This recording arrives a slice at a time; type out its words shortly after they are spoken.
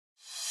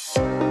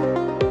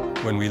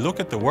When we look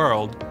at the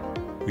world,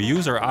 we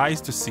use our eyes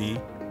to see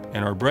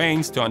and our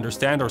brains to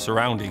understand our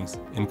surroundings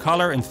in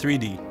color and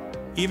 3D,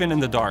 even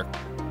in the dark.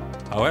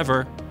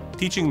 However,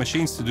 teaching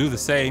machines to do the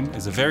same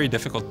is a very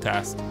difficult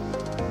task.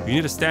 You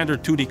need a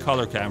standard 2D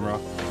color camera,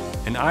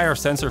 an IR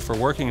sensor for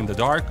working in the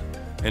dark,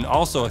 and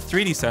also a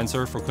 3D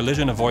sensor for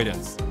collision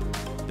avoidance.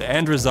 The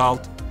end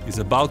result is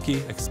a bulky,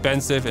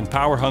 expensive, and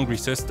power-hungry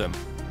system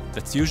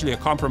that's usually a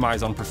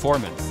compromise on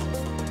performance.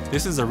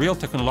 This is a real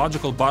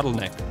technological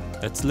bottleneck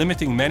that's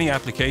limiting many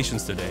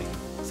applications today,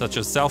 such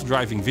as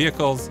self-driving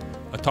vehicles,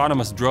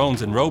 autonomous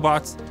drones and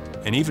robots,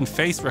 and even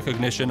face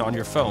recognition on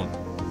your phone.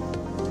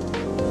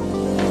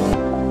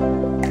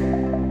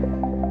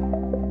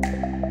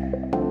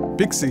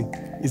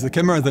 PxE is a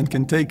camera that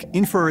can take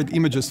infrared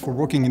images for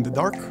working in the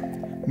dark,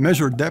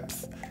 measure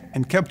depth,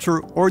 and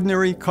capture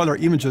ordinary color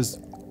images,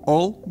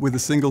 all with a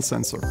single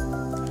sensor.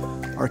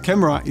 Our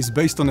camera is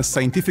based on a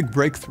scientific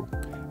breakthrough,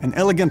 an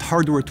elegant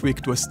hardware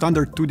tweak to a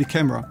standard 2D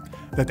camera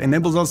that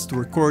enables us to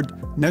record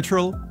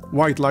natural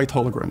white light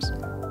holograms.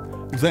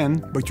 Then,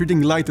 by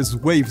treating light as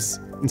waves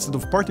instead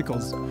of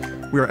particles,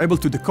 we are able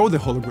to decode the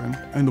hologram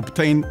and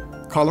obtain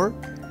color,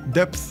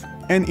 depth,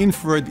 and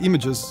infrared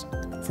images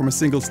from a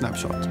single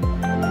snapshot.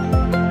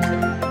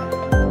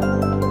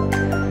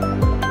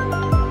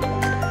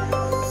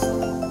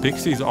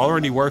 PxE is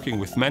already working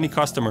with many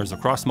customers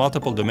across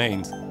multiple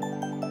domains.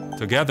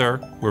 Together,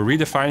 we're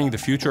redefining the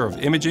future of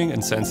imaging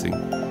and sensing.